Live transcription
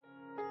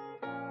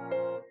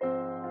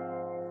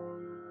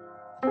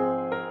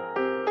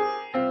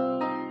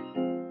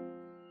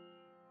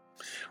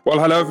Well,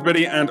 hello,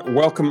 everybody, and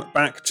welcome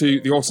back to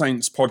the All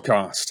Saints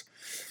podcast.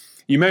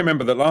 You may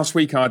remember that last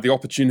week I had the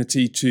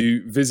opportunity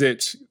to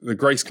visit the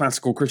Grace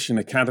Classical Christian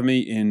Academy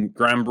in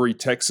Granbury,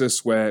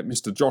 Texas, where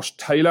Mr. Josh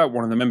Taylor,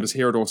 one of the members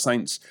here at All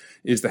Saints,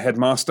 is the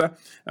headmaster.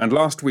 And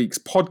last week's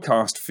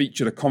podcast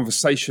featured a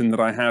conversation that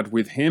I had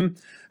with him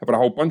about a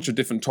whole bunch of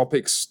different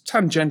topics,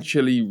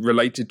 tangentially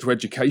related to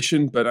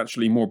education, but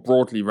actually more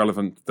broadly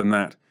relevant than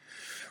that.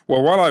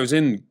 Well, while I was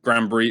in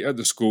Granbury at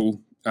the school,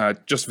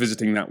 just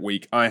visiting that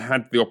week, I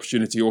had the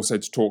opportunity also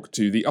to talk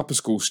to the upper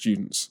school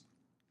students.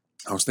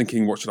 I was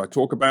thinking, what should I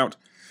talk about?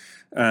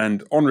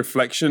 And on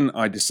reflection,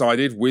 I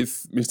decided,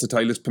 with Mr.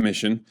 Taylor's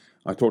permission,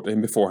 I talked to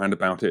him beforehand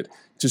about it,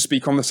 to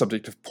speak on the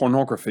subject of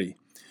pornography.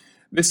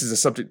 This is a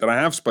subject that I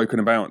have spoken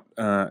about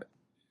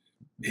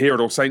here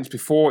at All Saints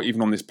before,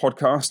 even on this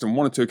podcast, on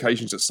one or two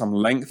occasions at some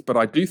length, but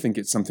I do think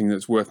it's something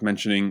that's worth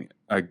mentioning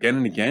again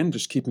and again,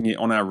 just keeping it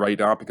on our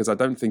radar, because I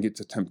don't think it's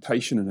a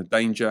temptation and a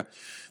danger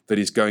that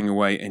is going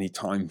away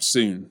anytime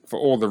soon, for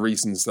all the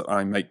reasons that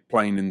I make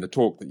plain in the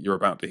talk that you're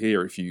about to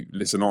hear if you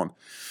listen on.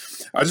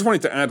 I just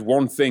wanted to add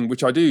one thing,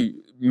 which I do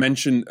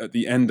mention at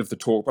the end of the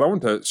talk, but I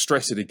want to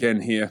stress it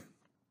again here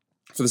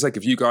for the sake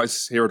of you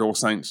guys here at All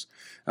Saints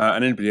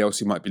and anybody else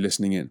who might be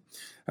listening in.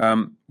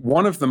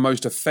 One of the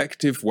most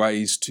effective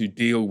ways to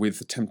deal with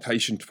the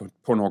temptation to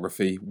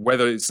pornography,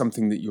 whether it's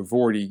something that you've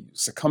already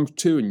succumbed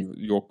to and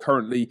you're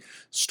currently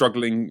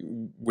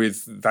struggling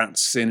with that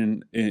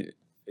sin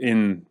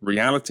in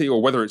reality,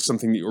 or whether it's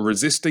something that you're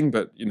resisting,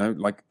 but,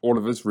 like all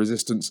of us,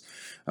 resistance,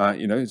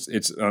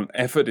 it's an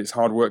effort, it's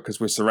hard work because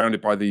we're surrounded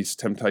by these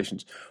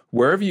temptations.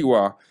 Wherever you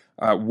are,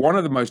 one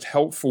of the most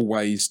helpful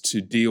ways to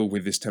deal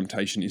with this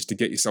temptation is to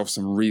get yourself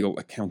some real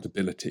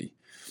accountability.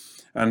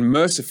 And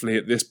mercifully,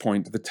 at this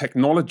point, the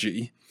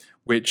technology,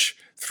 which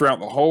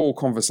throughout the whole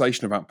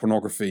conversation about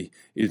pornography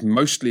is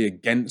mostly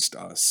against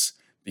us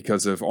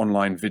because of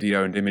online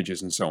video and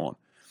images and so on,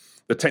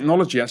 the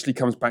technology actually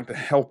comes back to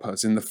help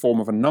us in the form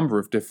of a number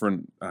of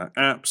different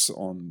apps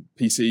on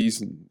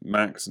PCs and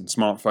Macs and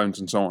smartphones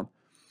and so on,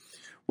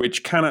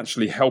 which can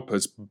actually help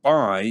us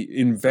by,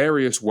 in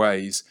various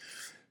ways,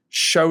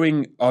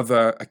 showing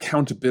other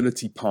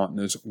accountability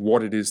partners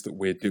what it is that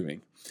we're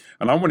doing.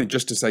 And I wanted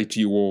just to say to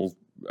you all,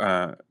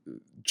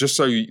 just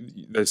so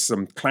there's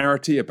some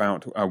clarity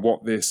about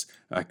what this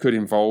could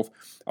involve,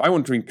 I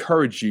want to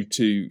encourage you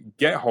to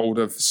get hold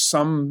of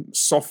some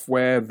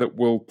software that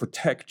will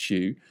protect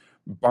you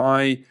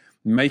by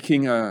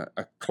making a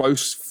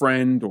close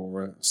friend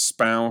or a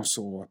spouse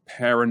or a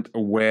parent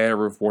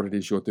aware of what it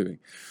is you're doing.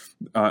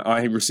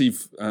 I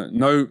receive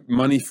no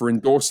money for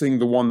endorsing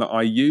the one that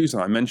I use.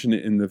 I mentioned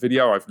it in the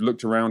video. I've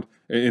looked around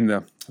in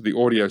the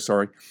audio,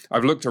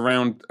 I've looked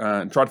around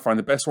and tried to find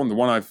the best one. The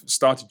one I've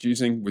started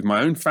using with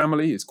my own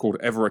family is called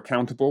Ever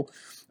Accountable.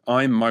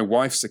 I'm my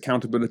wife's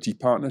accountability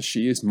partner.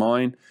 She is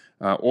mine.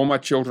 All my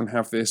children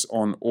have this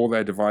on all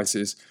their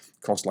devices.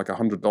 It costs like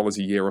 $100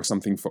 a year or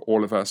something for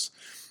all of us.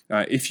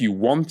 If you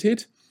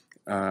wanted,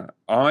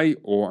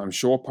 I'm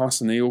sure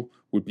Pastor Neil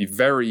would be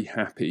very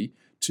happy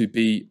to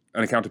be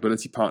an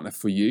accountability partner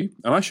for you.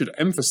 And I should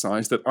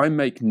emphasize that I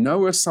make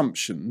no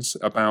assumptions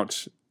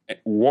about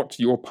what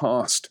your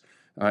past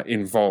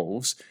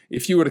involves.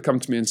 If you were to come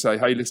to me and say,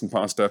 hey, listen,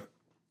 Pastor,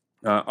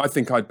 I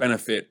think I'd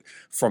benefit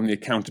from the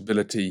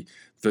accountability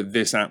that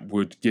this app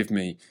would give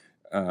me.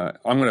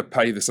 I'm going to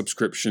pay the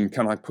subscription.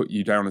 Can I put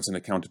you down as an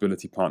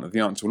accountability partner? The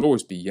answer will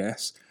always be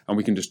yes. And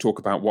we can just talk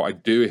about what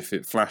I'd do if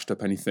it flashed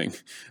up anything.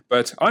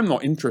 But I'm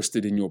not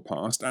interested in your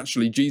past.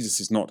 Actually, Jesus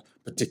is not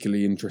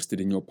particularly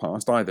interested in your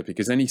past either,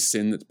 because any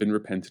sin that's been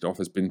repented of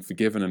has been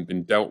forgiven and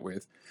been dealt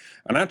with.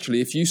 And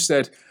actually, if you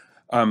said,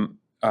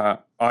 I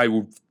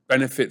will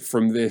benefit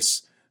from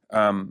this,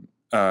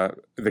 the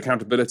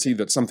accountability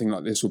that something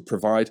like this would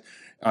provide,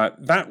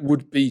 that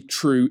would be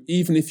true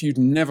even if you'd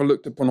never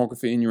looked at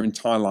pornography in your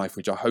entire life,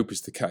 which I hope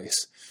is the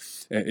case.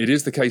 It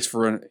is the case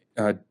for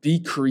a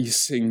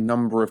decreasing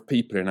number of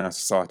people in our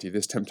society.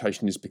 This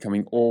temptation is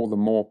becoming all the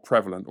more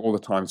prevalent all the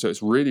time. So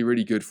it's really,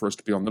 really good for us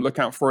to be on the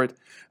lookout for it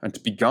and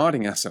to be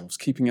guarding ourselves,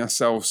 keeping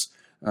ourselves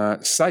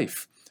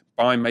safe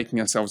by making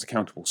ourselves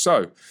accountable.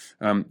 So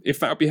if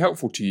that would be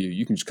helpful to you,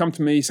 you can just come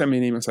to me, send me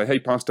an email and say, hey,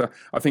 Pastor,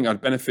 I think I'd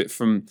benefit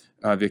from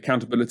the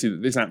accountability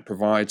that this app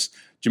provides.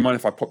 Do you mind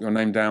if I pop your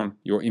name down,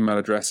 your email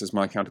address as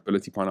my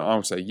accountability partner? I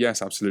will say,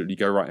 yes, absolutely,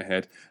 go right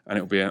ahead. And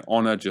it'll be an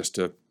honor just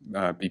to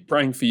be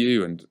praying for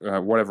you and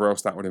whatever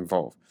else that would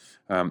involve.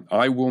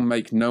 I will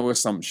make no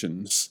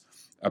assumptions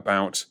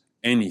about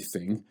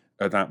anything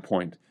at that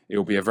point. It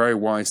will be a very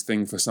wise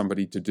thing for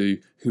somebody to do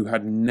who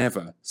had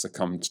never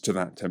succumbed to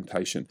that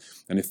temptation.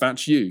 And if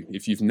that's you,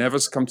 if you've never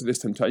succumbed to this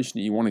temptation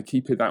and you want to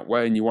keep it that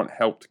way and you want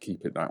help to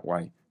keep it that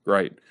way,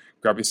 great.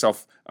 Grab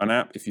yourself an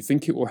app if you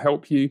think it will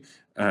help you,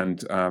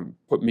 and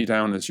put me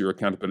down as your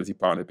accountability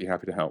partner. I'd be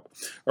happy to help.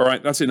 All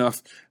right, that's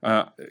enough.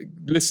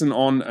 Listen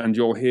on and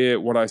you'll hear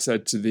what I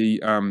said to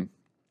the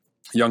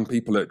young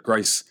people at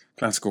Grace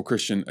Classical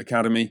Christian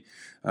Academy.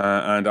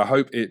 And I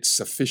hope it's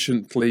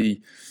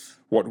sufficiently,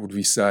 what would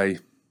we say,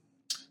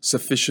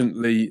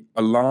 sufficiently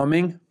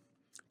alarming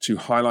to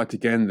highlight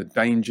again the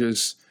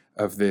dangers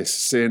of this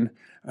sin,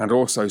 and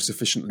also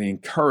sufficiently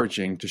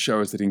encouraging to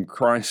show us that in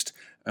Christ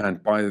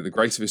and by the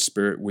grace of his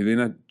Spirit within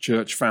a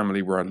church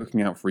family where we're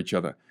looking out for each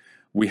other,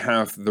 we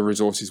have the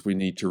resources we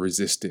need to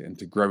resist it and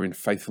to grow in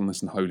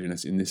faithfulness and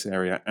holiness in this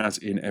area as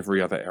in every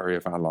other area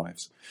of our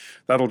lives.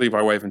 That'll do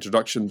by way of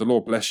introduction. The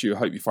Lord bless you. I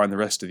hope you find the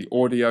rest of the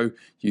audio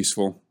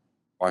useful.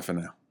 Bye for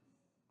now.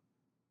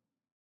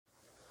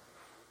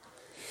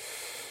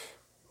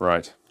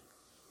 Right.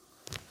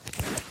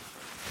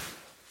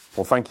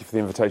 Well, thank you for the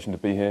invitation to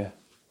be here,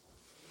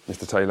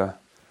 Mr. Taylor.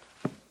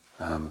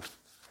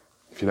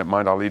 If you don't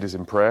mind, I'll lead us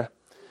in prayer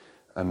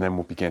and then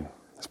we'll begin.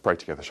 Let's pray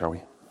together, shall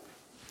we?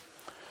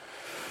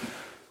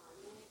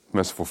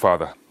 Merciful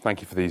Father,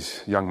 thank you for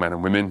these young men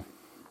and women,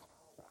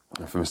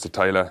 and for Mr.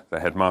 Taylor, their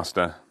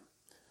headmaster,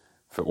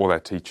 for all their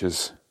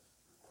teachers.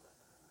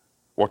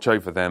 Watch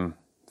over them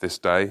this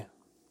day,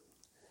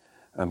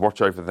 and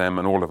watch over them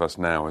and all of us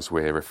now as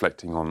we're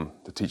reflecting on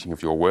the teaching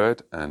of your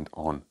word and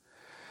on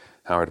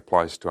how it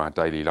applies to our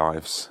daily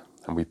lives.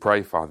 And we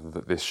pray, Father,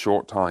 that this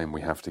short time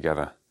we have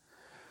together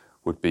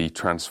would be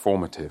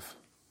transformative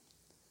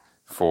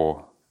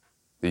for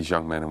these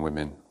young men and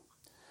women,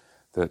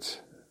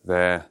 that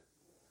their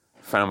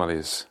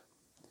families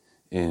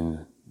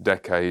in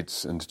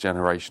decades and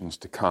generations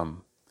to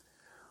come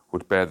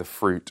would bear the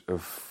fruit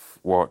of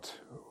what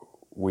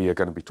we are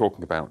going to be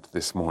talking about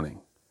this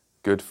morning,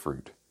 good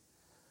fruit,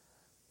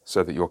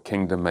 so that your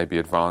kingdom may be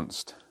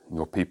advanced and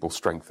your people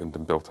strengthened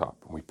and built up.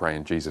 And we pray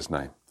in Jesus'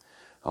 name.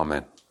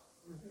 Amen.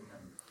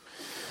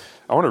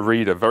 I want to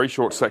read a very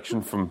short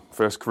section from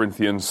 1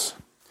 Corinthians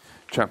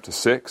chapter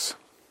 6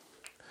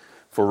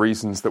 for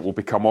reasons that will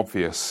become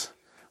obvious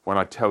when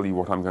I tell you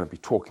what I'm going to be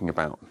talking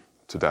about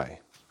today.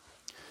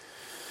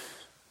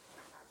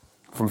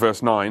 From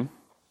verse 9,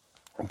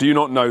 do you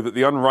not know that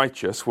the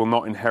unrighteous will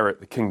not inherit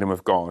the kingdom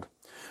of God?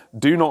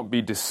 Do not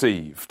be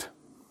deceived.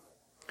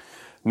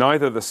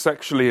 Neither the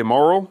sexually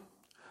immoral,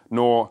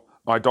 nor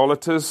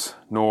idolaters,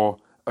 nor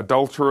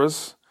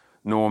adulterers,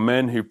 nor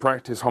men who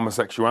practice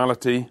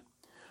homosexuality,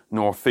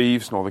 nor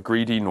thieves, nor the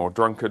greedy, nor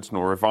drunkards,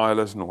 nor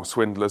revilers, nor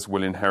swindlers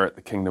will inherit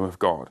the kingdom of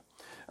God.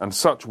 And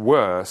such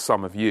were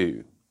some of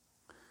you.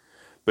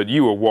 But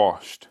you were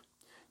washed,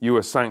 you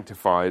are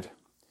sanctified,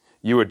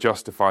 you are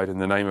justified in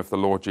the name of the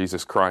Lord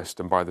Jesus Christ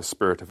and by the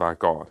Spirit of our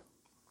God.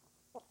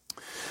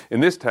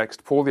 In this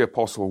text, Paul the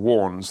Apostle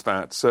warns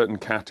that certain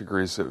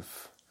categories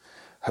of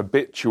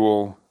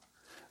habitual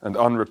and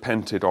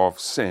unrepented of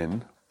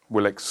sin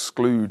will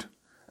exclude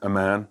a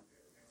man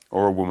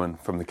or a woman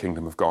from the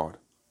kingdom of God.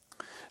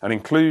 And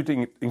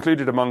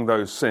included among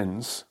those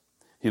sins,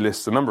 he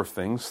lists a number of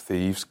things: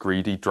 thieves,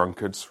 greedy,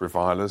 drunkards,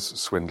 revilers,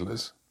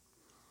 swindlers.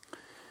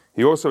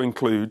 He also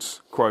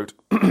includes, quote,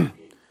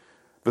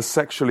 the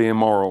sexually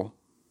immoral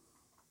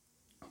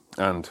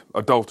and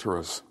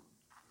adulterers.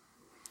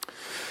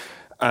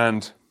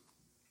 And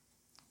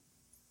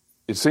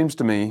it seems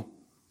to me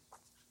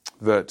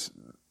that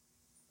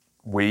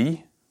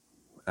we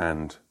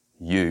and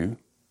you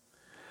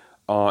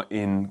are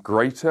in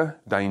greater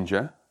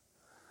danger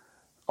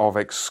of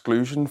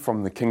exclusion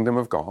from the kingdom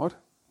of God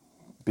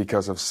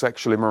because of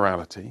sexual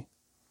immorality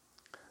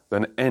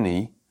than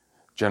any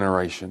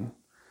generation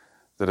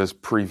that has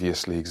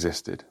previously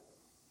existed.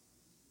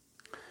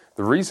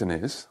 The reason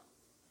is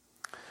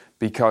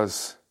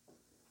because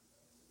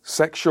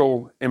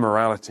sexual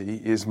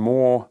immorality is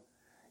more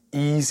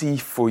easy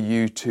for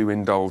you to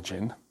indulge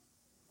in,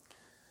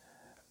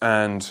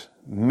 and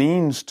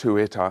means to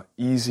it are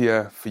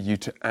easier for you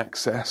to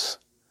access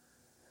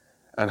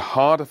and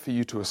harder for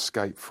you to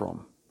escape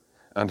from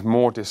and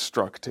more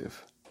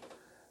destructive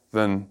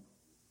than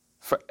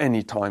for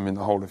any time in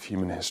the whole of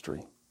human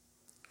history.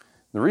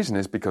 The reason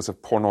is because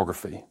of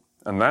pornography,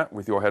 and that,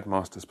 with your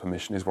headmaster's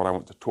permission, is what I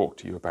want to talk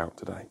to you about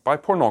today. By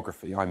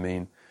pornography, I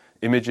mean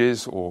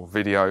images or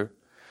video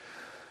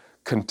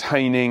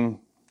containing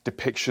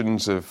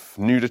depictions of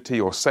nudity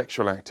or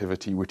sexual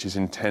activity which is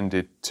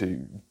intended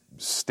to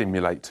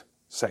stimulate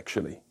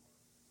sexually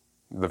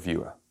the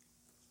viewer.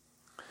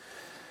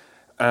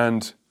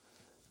 And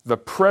the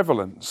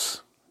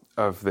prevalence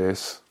of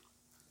this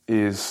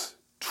is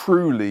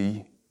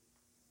truly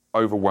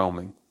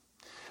overwhelming.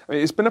 I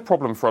mean, it's been a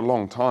problem for a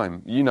long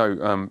time. You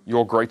know,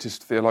 your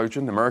greatest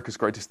theologian, America's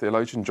greatest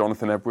theologian,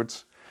 Jonathan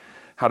Edwards,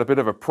 had a bit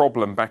of a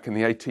problem back in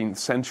the 18th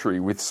century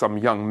with some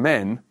young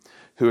men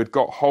who had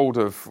got hold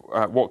of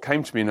what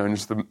came to be known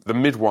as the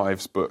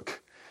midwives'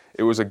 book.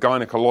 It was a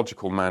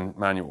gynecological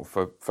manual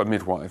for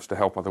midwives to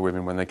help other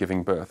women when they're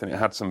giving birth, and it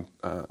had some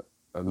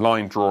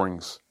line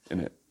drawings in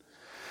it.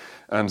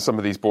 And some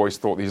of these boys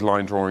thought these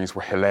line drawings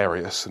were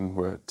hilarious and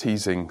were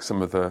teasing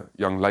some of the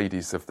young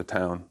ladies of the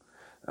town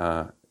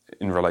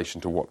in relation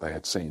to what they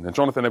had seen. And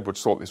Jonathan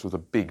Edwards thought this was a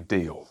big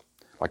deal,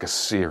 like a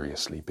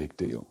seriously big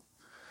deal.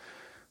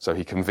 So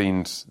he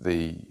convened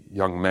the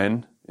young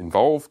men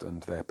involved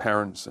and their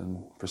parents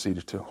and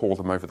proceeded to haul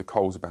them over the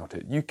coals about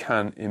it. You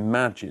can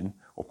imagine,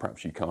 or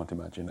perhaps you can't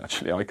imagine,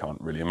 actually I can't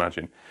really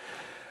imagine,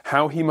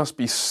 how he must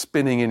be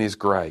spinning in his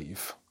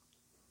grave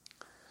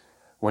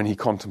when he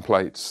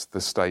contemplates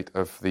the state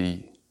of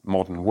the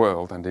modern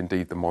world and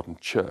indeed the modern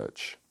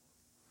church.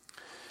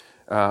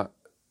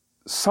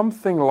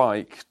 Something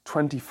like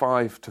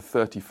 25 to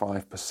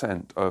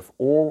 35% of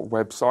all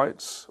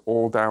websites,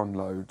 all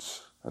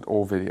downloads, and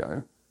all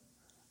video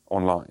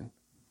online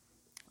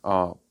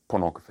are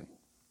pornography.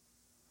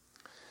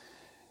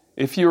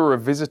 If you were a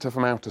visitor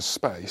from outer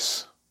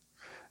space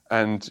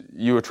and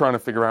you were trying to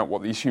figure out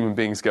what these human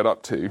beings get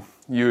up to,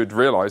 you would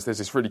realise there's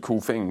this really cool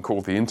thing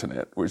called the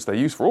internet, which they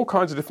use for all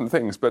kinds of different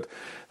things, but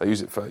they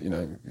use it for,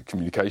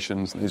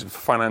 communications, and they use it for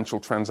financial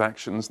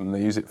transactions, and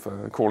they use it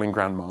for calling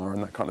grandma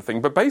and that kind of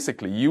thing. But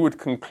basically, you would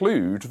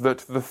conclude that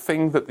the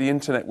thing that the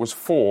internet was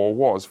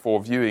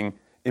for viewing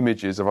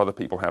images of other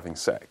people having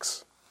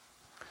sex.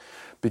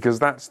 Because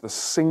that's the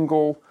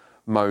single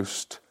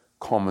most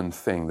common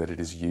thing that it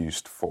is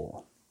used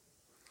for.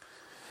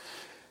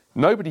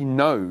 Nobody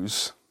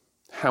knows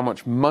how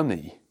much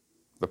money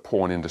the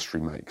porn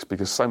industry makes,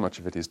 because so much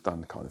of it is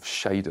done kind of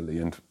shadily,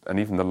 and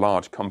even the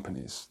large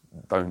companies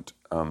don't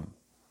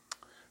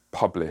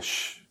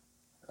publish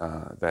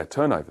their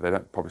turnover. They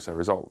don't publish their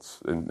results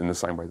in the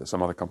same way that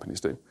some other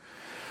companies do.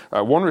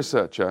 One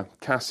researcher,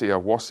 Kasia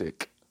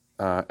Wasik,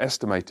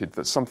 estimated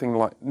that something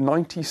like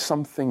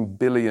 $90-something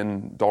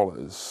billion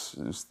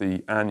is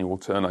the annual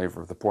turnover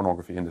of the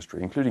pornography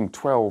industry, including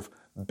 $12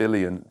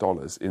 billion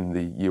in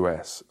the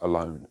US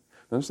alone.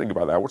 Now, just think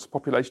about that. What's the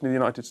population of the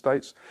United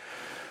States?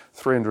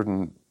 300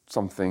 and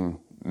something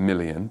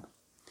million.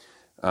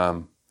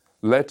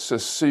 Let's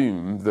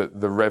assume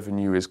that the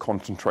revenue is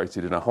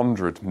concentrated in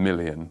 100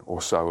 million or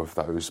so of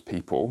those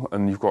people,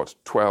 and you've got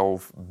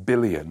 $12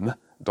 billion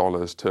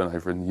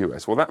turnover in the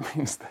US. Well, that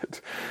means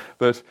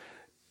that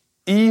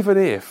even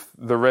if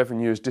the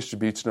revenue is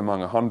distributed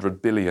among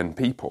 100 billion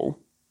people,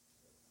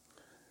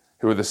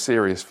 who are the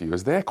serious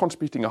viewers, they're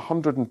contributing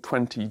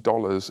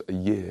 $120 a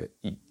year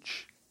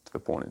each to the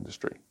porn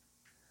industry.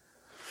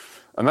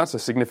 And that's a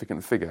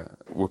significant figure.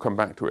 We'll come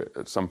back to it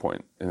at some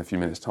point in a few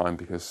minutes' time,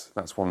 because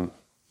that's one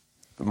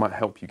that might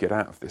help you get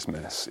out of this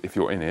mess if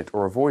you're in it,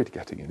 or avoid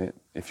getting in it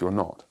if you're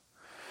not.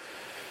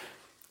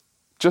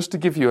 Just to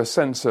give you a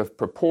sense of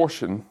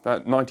proportion,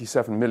 that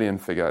 97 million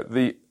figure,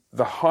 the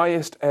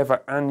highest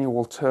ever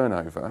annual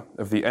turnover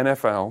of the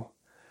NFL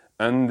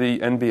and the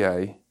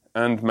NBA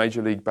and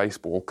Major League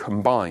Baseball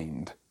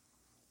combined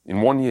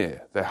in 1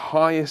 year, their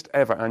highest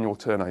ever annual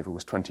turnover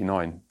was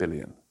 29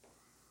 billion.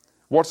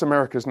 What's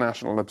America's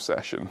national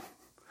obsession?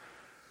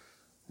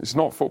 It's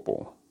not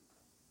football.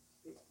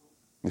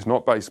 It's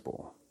not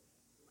baseball.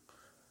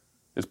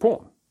 It's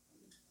porn.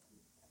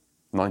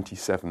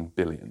 97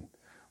 billion.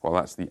 Well,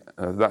 that's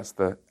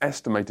the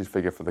estimated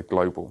figure for the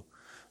global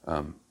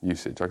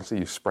usage. I can see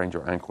you've sprained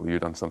your ankle.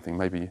 You've done something.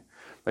 Maybe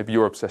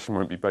your obsession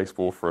won't be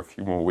baseball for a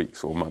few more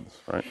weeks or months,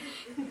 right?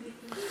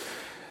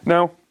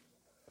 Now,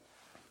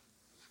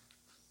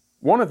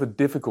 one of the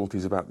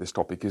difficulties about this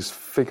topic is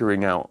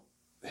figuring out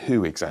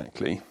who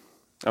exactly.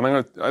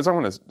 And as I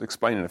want to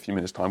explain in a few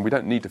minutes' time, we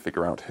don't need to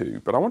figure out who,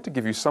 but I want to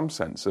give you some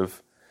sense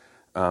of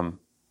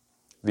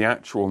the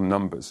actual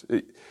numbers.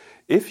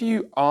 If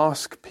you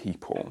ask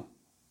people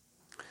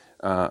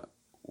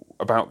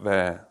about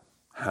their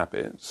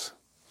habits,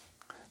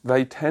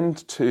 they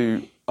tend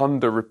to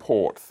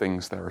underreport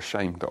things they're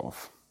ashamed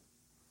of.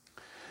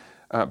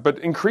 But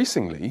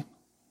increasingly,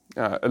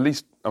 at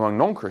least among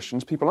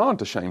non-Christians, people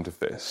aren't ashamed of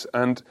this.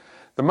 And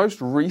the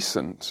most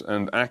recent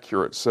and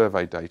accurate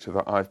survey data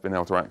that I've been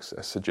able to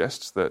access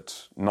suggests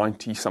that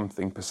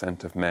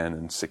 90-something% of men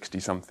and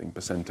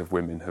 60-something% of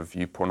women have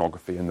viewed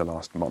pornography in the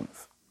last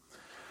month.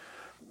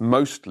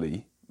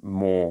 Mostly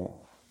more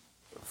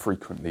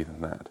frequently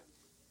than that.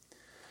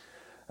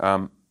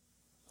 Of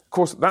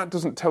course, that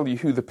doesn't tell you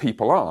who the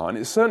people are, and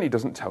it certainly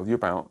doesn't tell you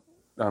about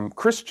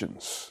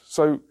Christians.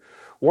 So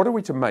what are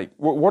we to make?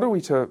 What are we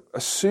to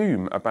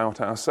assume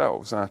about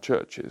ourselves, our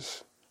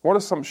churches? What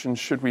assumptions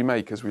should we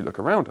make as we look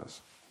around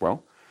us?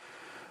 Well,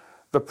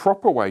 the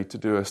proper way to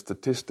do a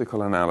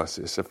statistical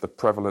analysis of the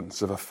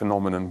prevalence of a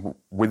phenomenon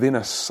within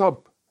a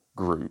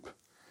subgroup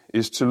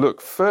is to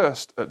look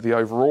first at the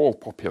overall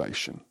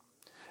population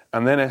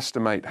and then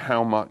estimate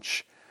how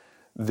much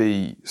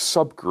the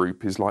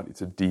subgroup is likely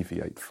to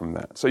deviate from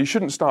that. So you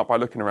shouldn't start by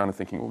looking around and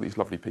thinking, all these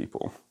lovely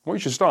people. What you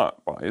should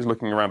start by is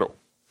looking around at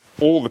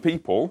all the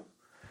people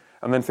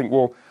and then think,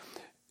 well,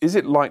 is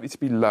it likely to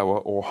be lower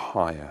or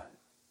higher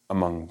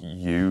among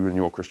you and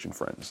your Christian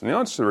friends? And the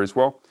answer is,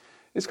 well,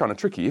 it's kind of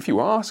tricky. If you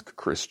ask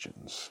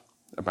Christians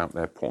about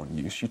their porn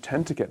use, you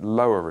tend to get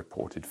lower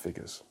reported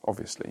figures,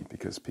 obviously,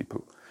 because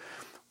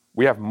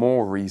we have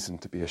more reason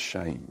to be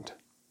ashamed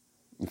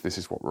if this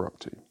is what we're up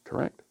to,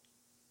 correct?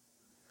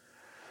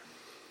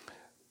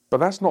 But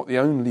that's not the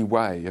only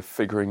way of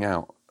figuring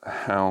out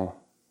how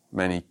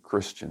many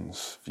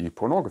Christians view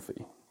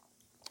pornography.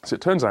 So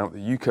it turns out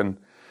that you can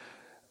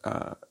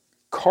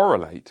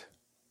correlate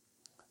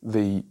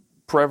the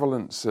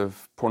prevalence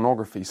of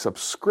pornography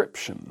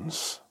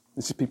subscriptions,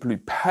 this is people who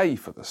pay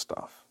for the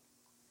stuff,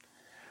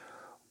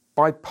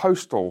 by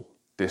postal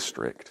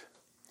district,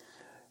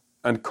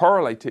 and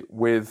correlate it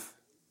with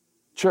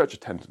church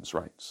attendance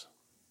rates.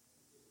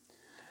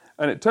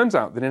 And it turns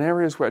out that in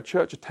areas where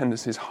church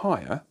attendance is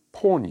higher,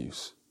 porn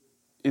use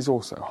is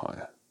also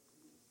higher.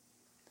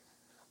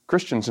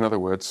 Christians, in other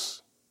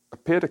words,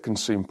 appear to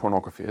consume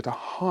pornography at a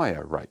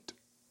higher rate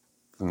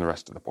than the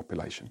rest of the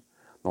population,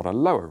 not a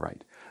lower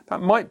rate.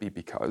 That might be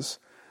because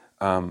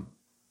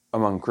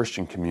among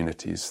Christian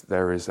communities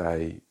there is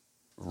a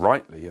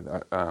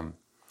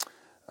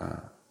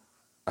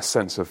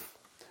sense of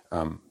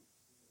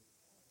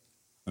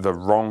the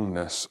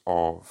wrongness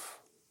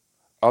of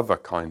other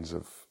kinds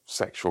of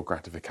sexual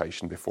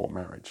gratification before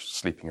marriage,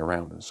 sleeping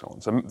around and so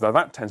on. So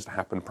that tends to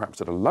happen perhaps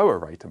at a lower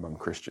rate among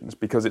Christians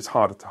because it's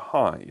harder to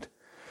hide.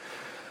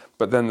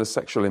 But then the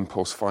sexual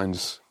impulse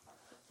finds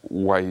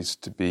ways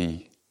to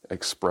be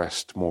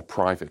expressed more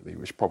privately,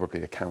 which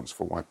probably accounts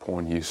for why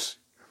porn use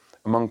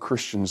among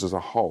Christians as a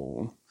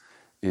whole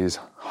is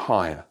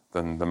higher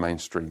than the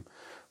mainstream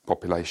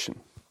population.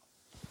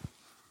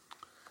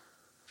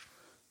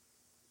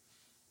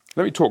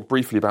 Let me talk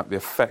briefly about the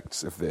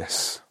effects of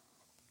this.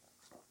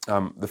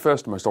 The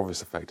first and most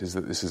obvious effect is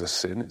that this is a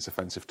sin. It's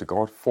offensive to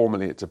God.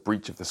 Formally, it's a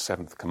breach of the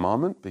seventh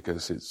commandment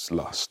because it's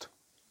lust.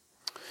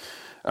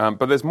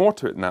 But there's more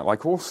to it than that.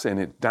 Like all sin,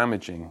 it's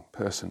damaging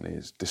personally,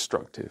 it's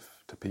destructive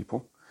to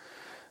people.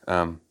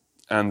 And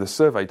the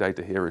survey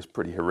data here is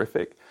pretty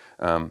horrific.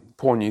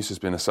 Porn use has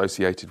been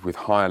associated with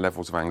higher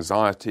levels of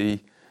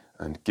anxiety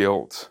and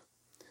guilt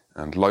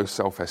and low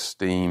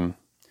self-esteem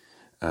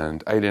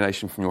and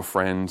alienation from your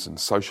friends and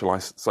social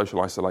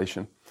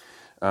isolation.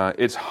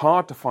 It's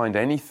hard to find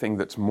anything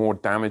that's more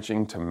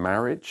damaging to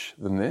marriage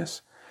than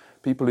this.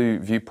 People who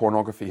view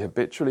pornography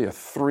habitually are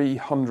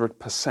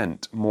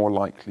 300% more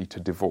likely to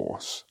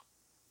divorce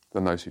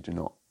than those who do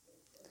not.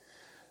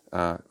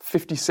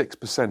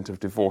 56%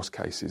 of divorce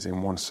cases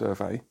in one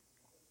survey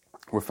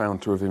were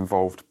found to have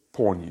involved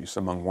porn use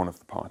among one of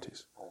the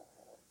parties.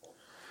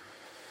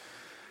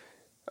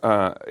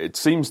 It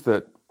seems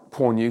that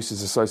porn use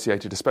is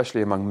associated,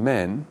 especially among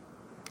men,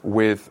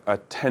 with a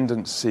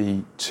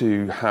tendency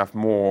to have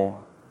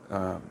more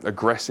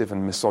aggressive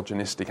and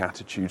misogynistic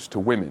attitudes to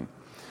women.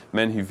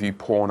 Men who view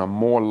porn are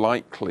more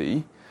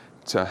likely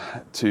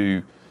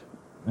to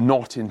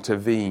not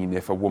intervene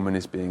if a woman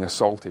is being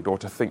assaulted, or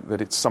to think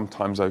that it's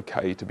sometimes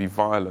okay to be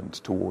violent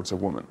towards a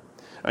woman.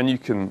 And you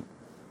can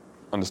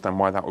understand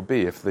why that would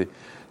be if the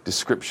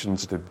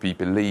descriptions to be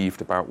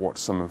believed about what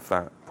some of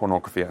that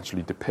pornography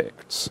actually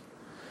depicts.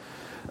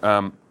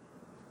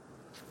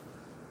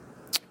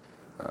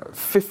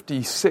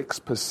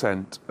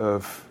 56%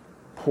 of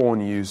porn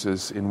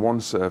users in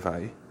one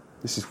survey,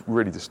 this is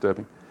really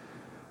disturbing,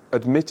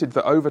 admitted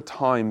that over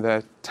time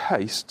their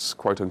tastes,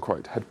 quote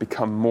unquote, had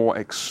become more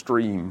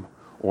extreme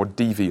or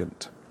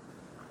deviant.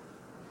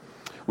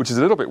 Which is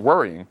a little bit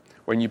worrying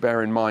when you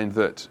bear in mind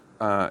that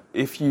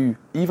if you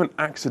even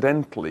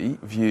accidentally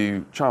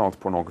view child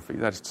pornography,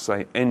 that is to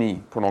say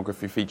any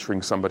pornography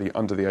featuring somebody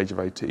under the age of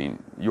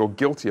 18, you're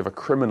guilty of a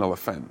criminal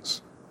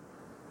offence.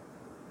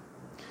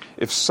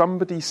 If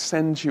somebody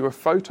sends you a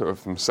photo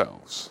of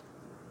themselves,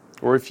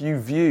 or if you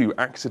view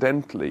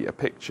accidentally a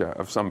picture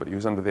of somebody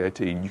who's under the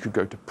 18, you could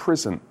go to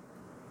prison.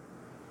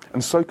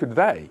 And so could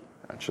they,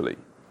 actually.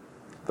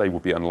 They will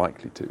be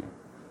unlikely to.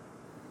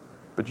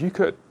 But you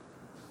could.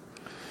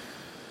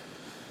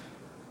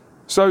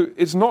 So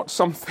it's not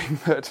something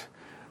that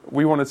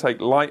we want to take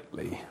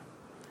lightly.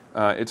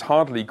 It's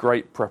hardly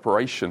great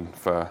preparation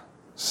for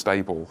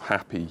stable,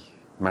 happy,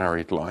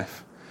 married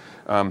life.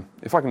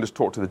 If I can just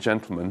talk to the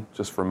gentlemen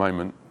just for a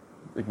moment.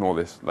 Ignore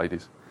this,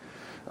 ladies.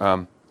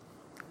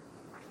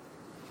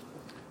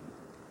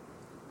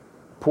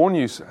 Porn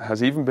use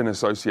has even been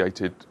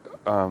associated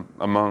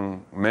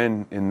among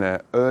men in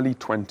their early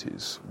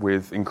 20s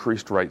with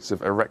increased rates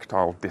of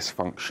erectile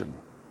dysfunction.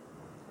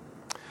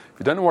 If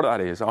you don't know what that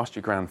is, ask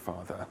your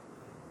grandfather.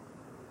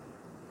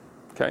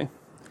 Okay?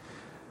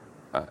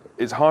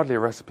 It's hardly a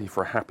recipe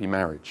for a happy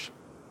marriage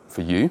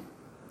for you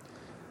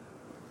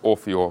or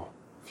for your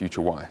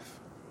future wife.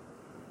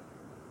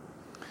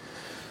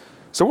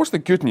 So what's the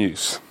good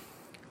news?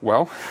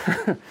 Well,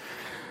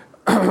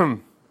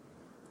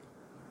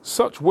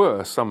 such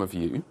were some of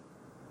you,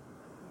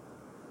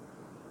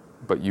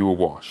 but you were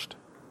washed,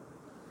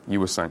 you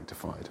were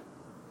sanctified,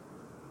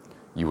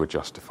 you were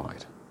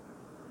justified.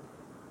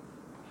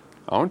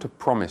 I want to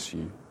promise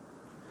you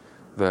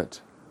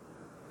that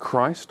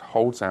Christ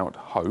holds out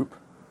hope,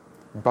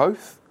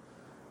 both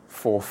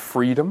for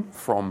freedom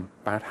from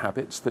bad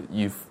habits that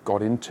you've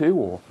got into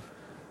or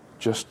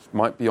just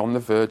might be on the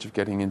verge of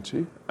getting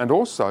into, and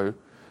also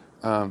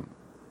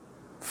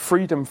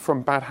freedom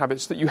from bad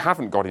habits that you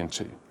haven't got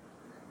into.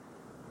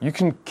 You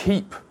can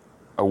keep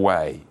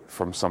away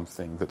from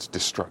something that's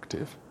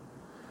destructive,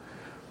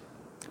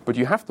 but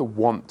you have to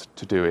want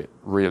to do it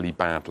really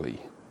badly.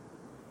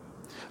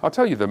 I'll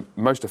tell you the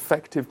most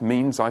effective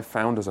means I've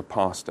found as a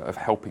pastor of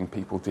helping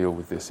people deal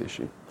with this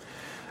issue.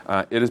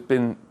 It has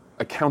been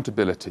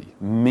accountability,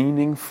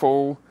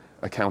 meaningful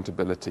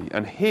accountability.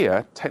 And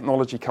here,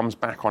 technology comes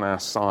back on our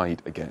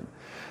side again.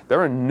 There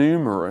are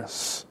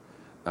numerous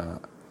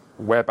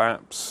web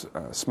apps,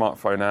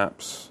 smartphone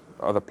apps,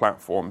 other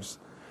platforms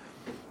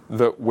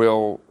that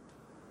will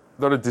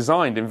that are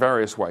designed in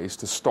various ways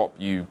to stop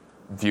you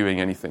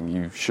viewing anything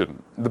you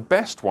shouldn't. The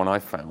best one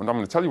I've found, I'm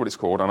going to tell you what it's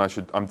called, and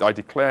I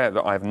declare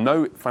that I have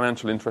no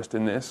financial interest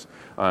in this,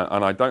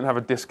 and I don't have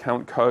a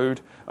discount code,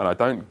 and I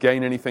don't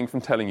gain anything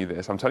from telling you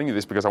this. I'm telling you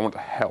this because I want to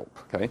help,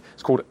 okay?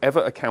 It's called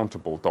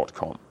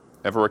everaccountable.com,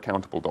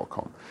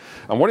 everaccountable.com.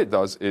 And what it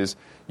does is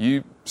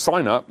you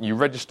sign up, you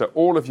register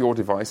all of your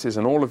devices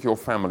and all of your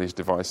family's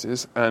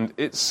devices, and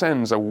it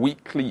sends a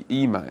weekly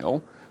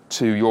email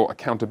to your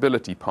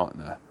accountability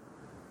partner.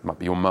 It might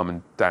be your mum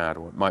and dad,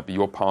 or it might be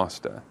your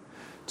pastor,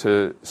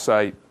 to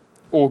say,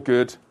 all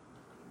good,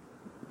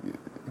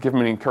 give them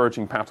an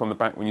encouraging pat on the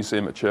back when you see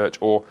them at church,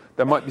 or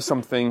there might be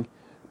something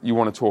you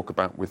want to talk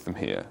about with them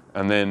here.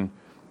 And then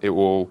it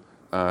will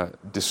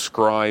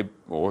describe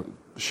or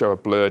show a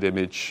blurred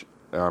image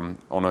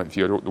if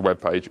you're at the web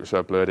page, it will show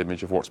a blurred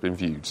image of what's been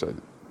viewed. So,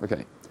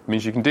 okay, it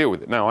means you can deal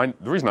with it. Now,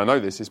 the reason I know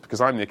this is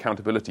because I'm the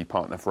accountability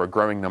partner for a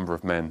growing number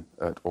of men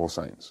at All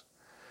Saints.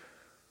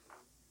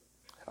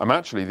 I'm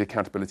actually the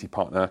accountability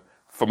partner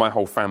for my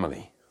whole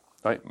family.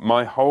 Right?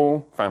 My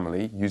whole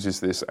family uses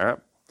this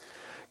app.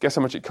 Guess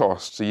how much it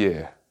costs a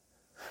year?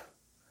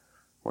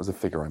 What was the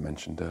figure I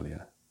mentioned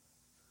earlier?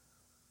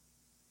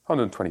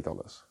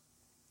 $120.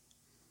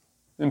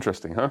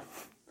 Interesting, huh?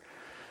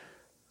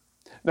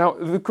 Now,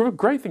 the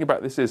great thing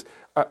about this is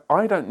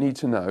I don't need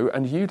to know,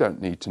 and you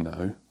don't need to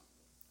know,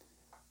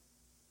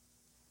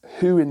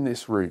 who in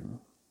this room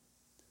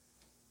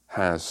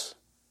has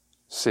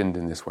sinned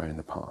in this way in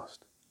the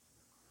past.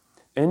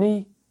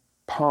 Any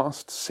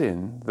past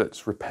sin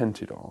that's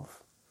repented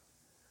of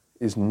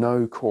is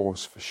no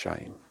cause for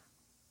shame.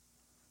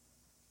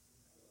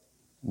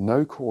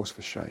 No cause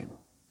for shame.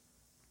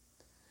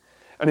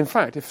 And in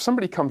fact, if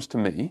somebody comes to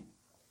me,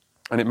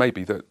 and it may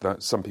be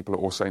that some people at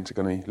All Saints are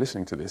going to be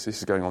listening to this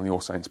is going on the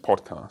All Saints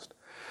podcast.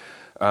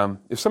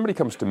 If somebody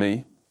comes to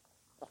me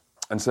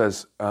and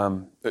says,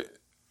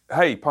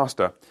 hey,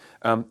 Pastor,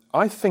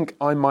 I think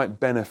I might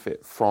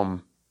benefit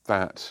from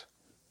that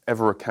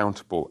Ever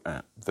Accountable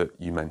app that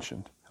you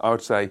mentioned, I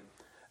would say,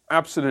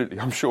 absolutely,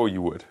 I'm sure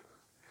you would.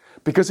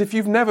 Because if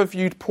you've never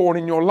viewed porn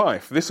in your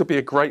life, this will be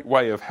a great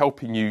way of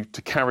helping you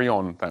to carry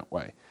on that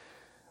way.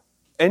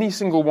 Any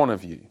single one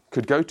of you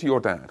could go to your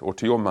dad or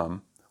to your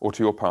mum or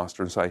to your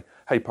pastor and say,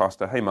 hey,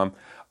 Pastor, hey, Mum,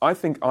 I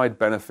think I'd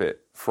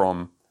benefit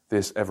from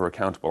this Ever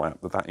Accountable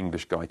app that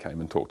English guy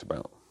came and talked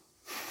about.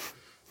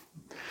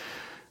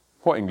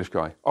 What English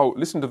guy? Oh,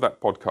 listen to that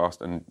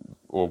podcast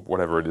or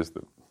whatever it is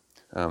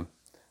that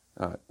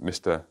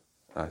Mr.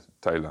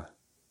 Taylor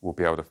will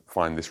be able to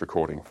find this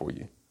recording for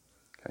you.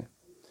 Okay.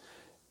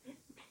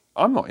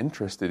 I'm not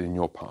interested in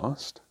your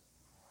past.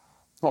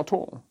 Not at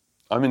all.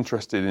 I'm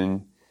interested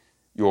in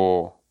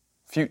your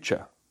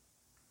future.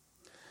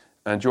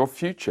 And your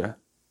future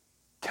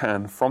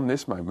can, from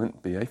this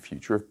moment, be a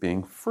future of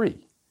being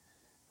free,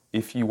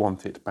 if you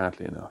want it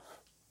badly enough.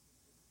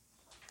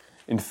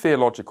 In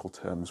theological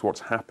terms,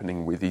 what's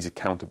happening with these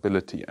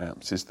accountability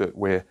apps is that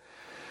we're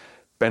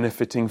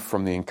benefiting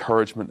from the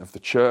encouragement of the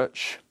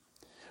church.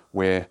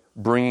 We're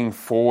bringing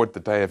forward the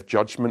day of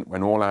judgment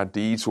when all our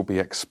deeds will be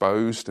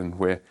exposed, and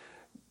we're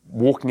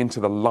walking into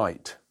the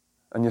light,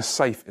 and you're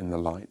safe in the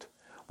light.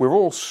 We're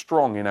all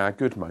strong in our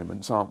good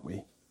moments, aren't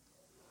we?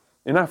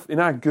 In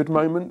our good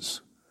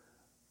moments,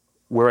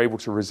 we're able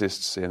to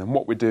resist sin. And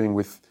what we're doing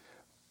with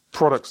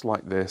products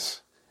like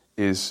this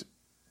is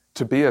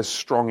to be as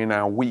strong in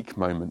our weak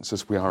moments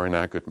as we are in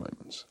our good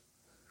moments.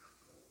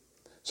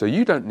 So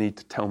you don't need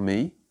to tell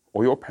me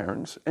or your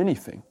parents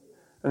anything.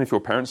 And if your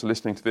parents are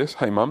listening to this,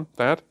 hey, Mum,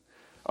 Dad,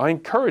 I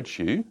encourage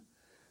you,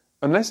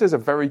 unless there's a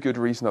very good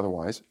reason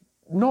otherwise,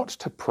 not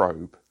to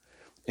probe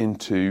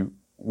into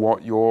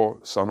what your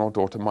son or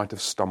daughter might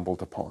have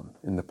stumbled upon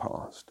in the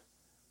past.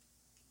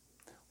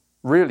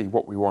 Really,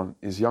 what we want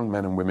is young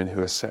men and women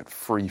who are set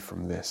free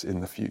from this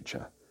in the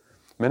future.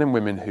 Men and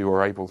women who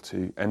are able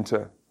to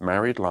enter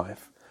married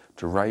life,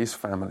 to raise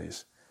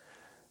families,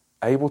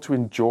 able to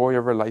enjoy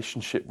a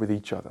relationship with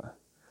each other,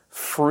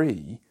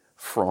 free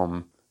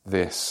from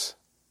this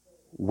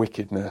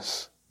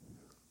wickedness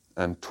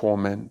and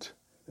torment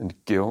and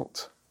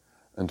guilt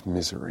and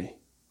misery.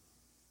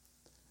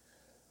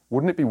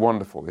 Wouldn't it be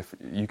wonderful if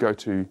you go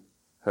to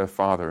her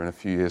father in a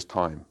few years'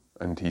 time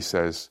and he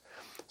says,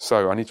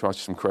 so I need to ask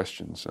you some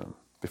questions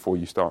before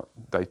you start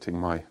dating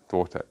my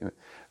daughter.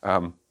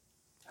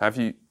 Have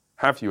you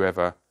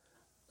ever,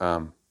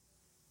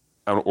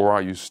 or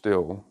are you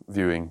still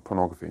viewing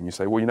pornography? And you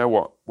say, well, you know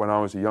what? When I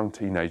was a young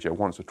teenager,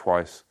 once or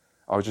twice,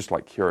 I was just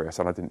like curious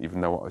and I didn't even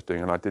know what I was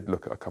doing. And I did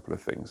look at a couple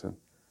of things.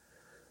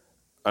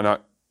 It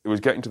was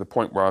getting to the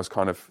point where I was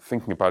kind of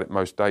thinking about it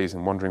most days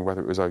and wondering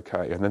whether it was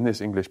okay. And then this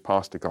English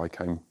pastor guy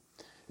came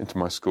into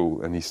my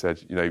school and he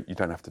said, you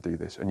don't have to do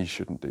this and you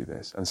shouldn't do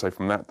this. And so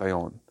from that day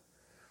on,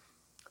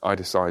 I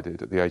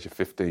decided at the age of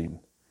 15,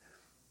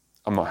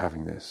 I'm not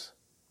having this.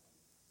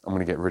 I'm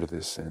going to get rid of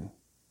this sin.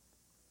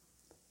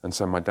 And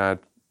so my dad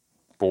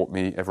bought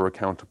me Ever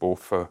Accountable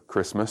for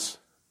Christmas.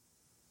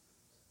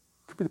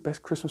 Could be the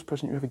best Christmas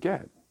present you ever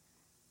get.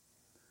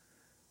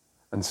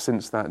 And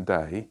since that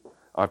day,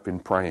 I've been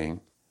praying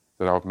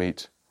that I would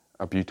meet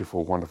a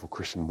beautiful, wonderful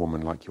Christian woman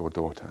like your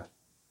daughter.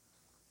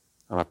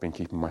 And I've been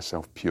keeping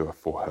myself pure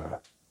for her.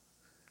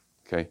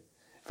 Okay?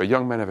 If a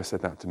young man ever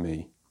said that to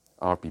me,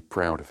 I'd be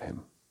proud of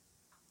him.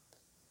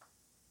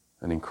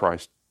 And in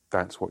Christ,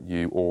 that's what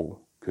you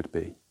all could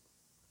be.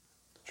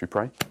 Should we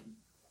pray?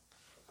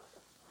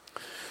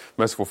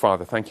 Merciful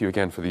Father, thank you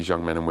again for these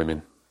young men and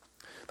women.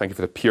 Thank you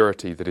for the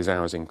purity that is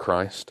ours in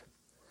Christ.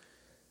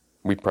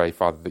 We pray,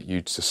 Father, that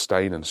you'd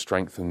sustain and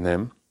strengthen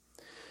them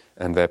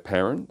and their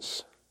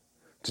parents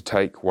to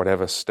take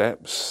whatever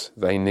steps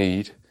they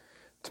need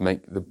to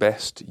make the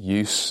best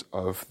use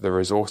of the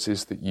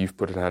resources that you've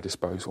put at our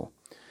disposal,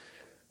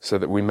 so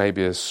that we may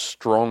be as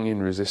strong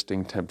in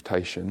resisting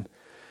temptation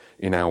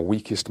in our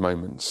weakest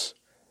moments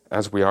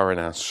as we are in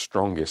our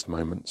strongest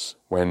moments,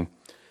 when,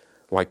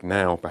 like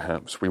now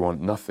perhaps, we want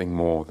nothing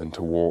more than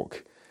to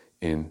walk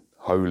in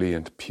holy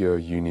and pure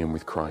union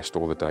with Christ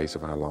all the days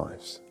of our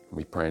lives. And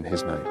we pray in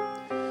his name.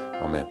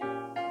 Amen.